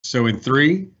So in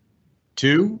 3,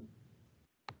 2.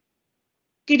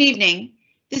 Good evening.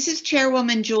 This is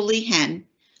Chairwoman Julie Henn.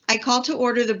 I call to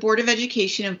order the Board of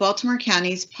Education of Baltimore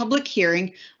County's public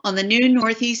hearing on the new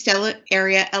Northeast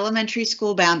Area Elementary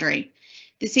School boundary.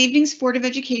 This evening's Board of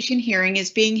Education hearing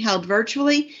is being held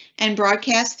virtually and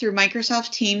broadcast through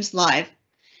Microsoft Teams Live.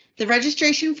 The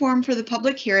registration form for the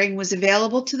public hearing was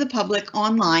available to the public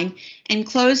online and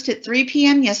closed at 3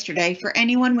 p.m. yesterday for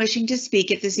anyone wishing to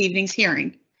speak at this evening's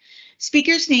hearing.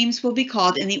 Speakers' names will be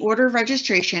called in the order of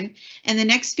registration, and the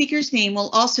next speaker's name will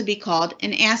also be called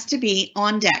and asked to be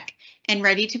on deck and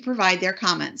ready to provide their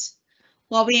comments.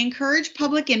 While we encourage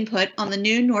public input on the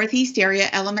new Northeast Area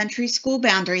Elementary School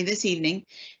boundary this evening,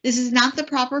 this is not the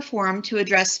proper forum to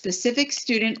address specific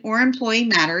student or employee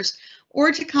matters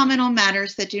or to comment on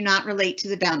matters that do not relate to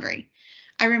the boundary.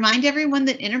 I remind everyone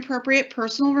that inappropriate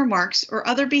personal remarks or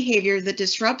other behavior that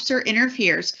disrupts or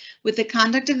interferes with the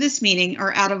conduct of this meeting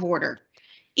are out of order.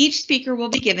 Each speaker will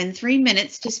be given 3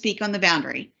 minutes to speak on the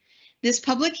boundary. This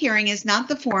public hearing is not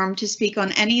the forum to speak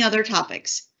on any other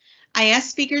topics. I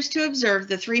ask speakers to observe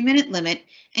the 3-minute limit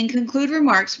and conclude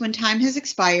remarks when time has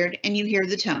expired and you hear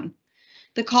the tone.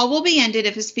 The call will be ended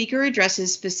if a speaker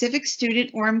addresses specific student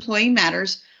or employee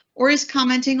matters or is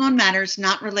commenting on matters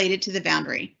not related to the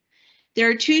boundary. There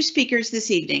are 2 speakers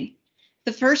this evening.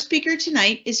 The first speaker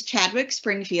tonight is Chadwick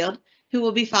Springfield, who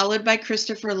will be followed by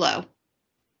Christopher Lowe.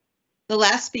 The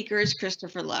last speaker is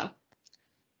Christopher Lowe.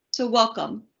 So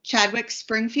welcome, Chadwick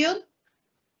Springfield.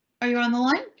 Are you on the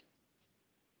line?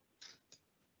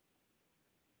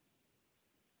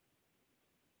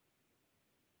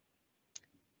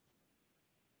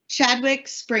 Chadwick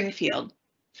Springfield.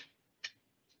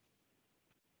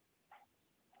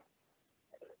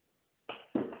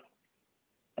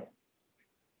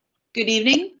 Good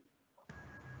evening.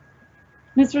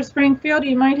 Mr. Springfield,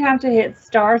 you might have to hit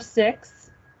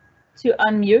 *6 to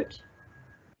unmute.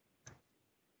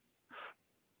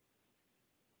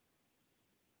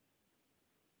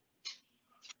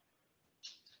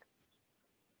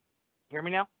 Hear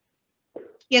me now?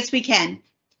 Yes, we can.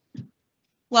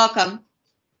 Welcome.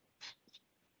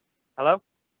 Hello?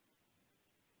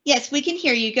 Yes, we can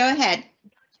hear you. Go ahead.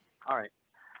 All right.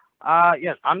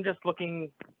 Yes, I'm just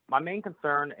looking. My main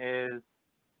concern is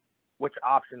which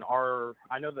option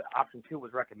I know that option 2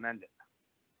 was recommended.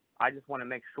 I just want to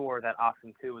make sure that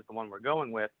option 2 is the one we're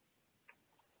going with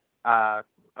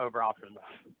over option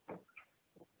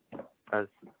 1. Because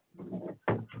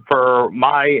for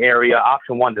my area,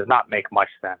 option 1 does not make much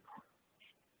sense.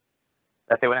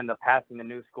 That they would end up passing the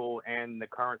new school and the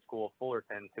current school of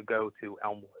Fullerton to go to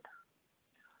Elmwood.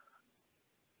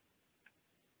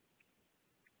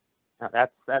 Now,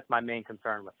 that's my main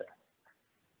concern with it.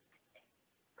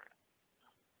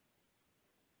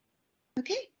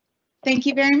 Okay, thank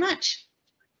you very much.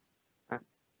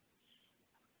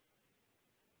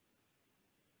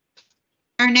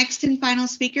 Our next and final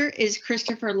speaker is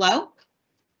Christopher Lowe.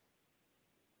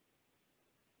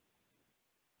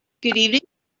 Good evening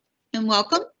and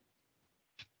welcome.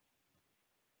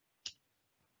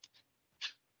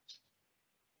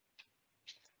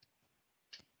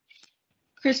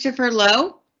 Christopher Lowe.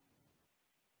 All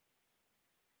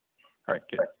right,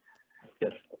 good.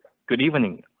 Yes, good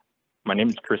evening. My name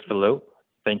is Christopher Lowe.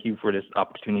 Thank you for this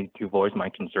opportunity to voice my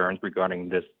concerns regarding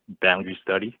this boundary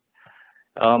study.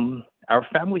 Our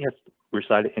family has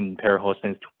resided in Perry Hall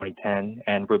since 2010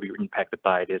 and will be impacted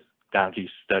by this boundary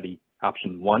study,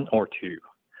 option 1 or 2.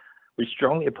 We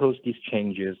strongly oppose these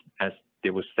changes as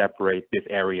they will separate this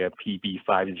area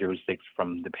PB506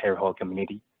 from the Perry Hall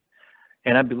community.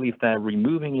 And I believe that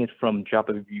removing it from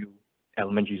Joplin View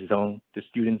Elementary Zone, the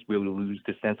students will lose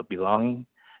the sense of belonging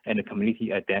and the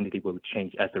community identity will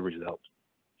change as a result.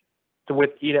 So with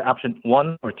either option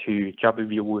 1 or 2, Joplin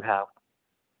View will have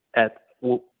a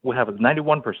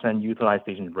 91%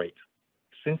 utilization rate.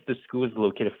 Since the school is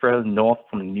located further north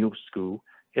from the new school,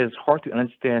 it is hard to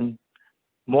understand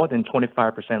more than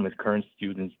 25% of the current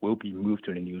students will be moved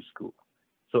to the new school.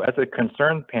 So as a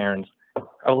concerned parent,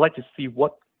 I would like to see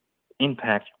what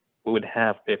impact we would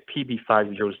have if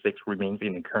PB506 remains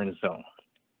in the current zone.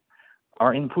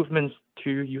 Are improvements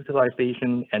to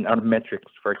utilization and other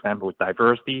metrics, for example,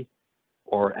 diversity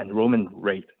or enrollment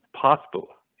rate, possible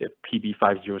if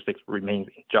PB506 remains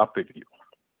in Joplin View?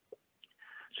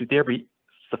 Should there be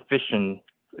sufficient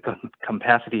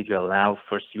capacity to allow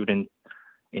for students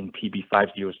in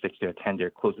PB506 to attend their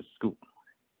closest school?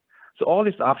 So all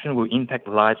these options will impact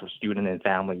the lives of students and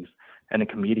families, and the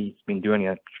committee's been doing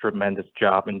a tremendous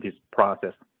job in this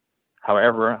process.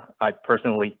 However, I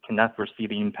personally cannot foresee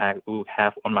the impact it will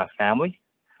have on my family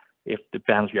if the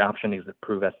boundary option is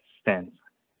approved as it stands.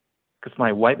 because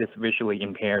my wife is visually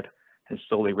impaired and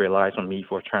solely relies on me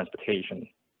for transportation.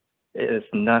 It is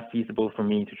not feasible for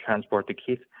me to transport the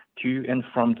kids to and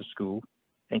from the school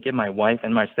and get my wife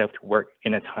and myself to work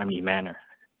in a timely manner.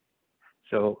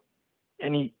 So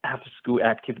any after-school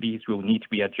activities will need to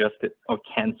be adjusted or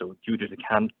canceled due to the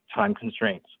time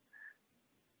constraints.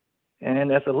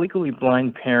 And as a legally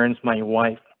blind parent, my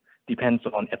wife depends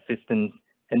on assistance,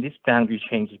 and these boundary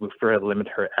changes will further limit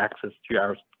her access to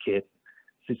our kids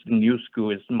since the new school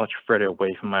is much further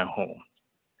away from my home.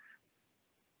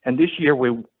 And this year,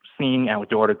 we're seeing our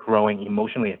daughter growing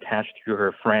emotionally attached to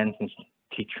her friends and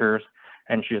teachers,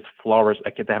 and she has flourished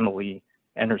academically,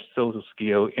 and her social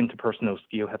skill, interpersonal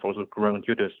skill have also grown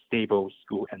due to a stable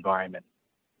school environment.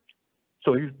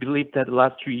 So we believe that the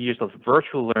last 2 years of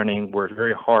virtual learning were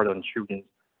very hard on children's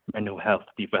mental health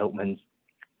development.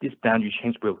 This boundary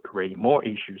change will create more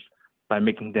issues by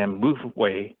making them move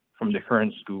away from the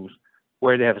current schools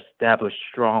where they have established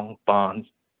strong bonds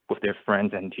with their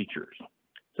friends and teachers.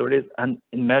 So it is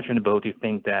unimaginable to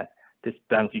think that this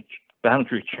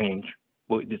boundary change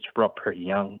will disrupt her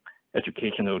young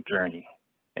educational journey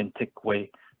and take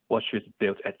away what she's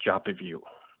built at Job Review.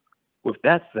 With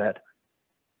that said,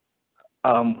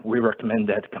 we recommend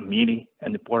that the committee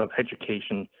and the Board of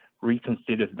Education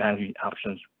reconsider boundary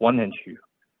options 1 and 2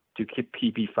 to keep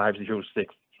PB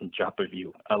 506 in Job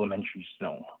Review Elementary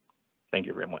Zone. Thank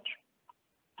you very much.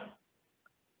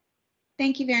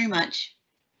 Thank you very much.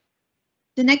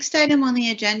 The next item on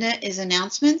the agenda is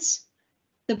announcements.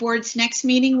 The board's next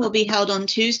meeting will be held on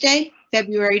Tuesday,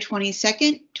 February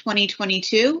 22nd,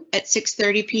 2022 at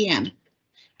 6:30 p.m.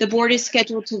 The board is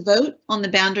scheduled to vote on the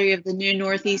boundary of the new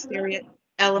Northeast Area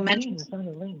Elementary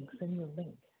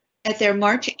at their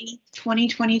March 8th,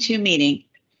 2022 meeting.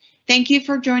 Thank you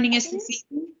for joining us this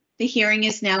evening. The hearing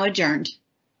is now adjourned.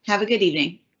 Have a good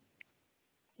evening.